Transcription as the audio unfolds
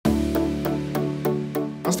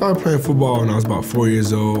I started playing football when I was about 4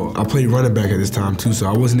 years old. I played running back at this time too, so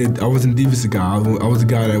I wasn't a defensive guy. I was the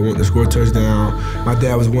guy that wanted to score a touchdown. My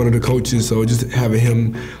dad was one of the coaches, so just having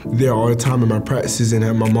him there all the time in my practices and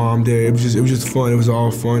having my mom there, it was just fun. It was all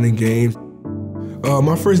fun and games.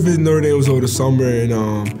 My first visit to Notre Dame was over the summer, and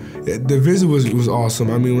the visit was awesome.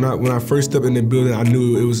 I mean, when I first stepped in the building, I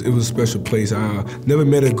knew it was a special place. I never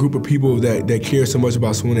met a group of people that cared so much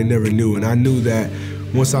about someone they never knew, and I knew that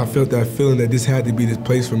once I felt that feeling that this had to be this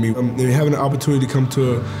place for me. Having the opportunity to come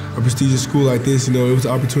to a prestigious school like this, it was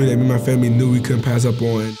an opportunity that me and my family knew we couldn't pass up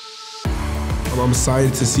on. I'm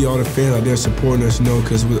excited to see all the fans out there supporting us,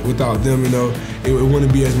 because without them, it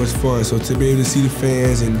wouldn't be as much fun. So to be able to see the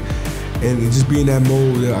fans and just be in that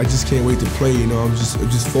mode, I just can't wait to play. I'm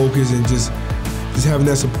just focused and just having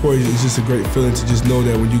that support is just a great feeling to just know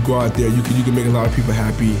that when you go out there, you can make a lot of people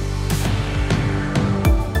happy.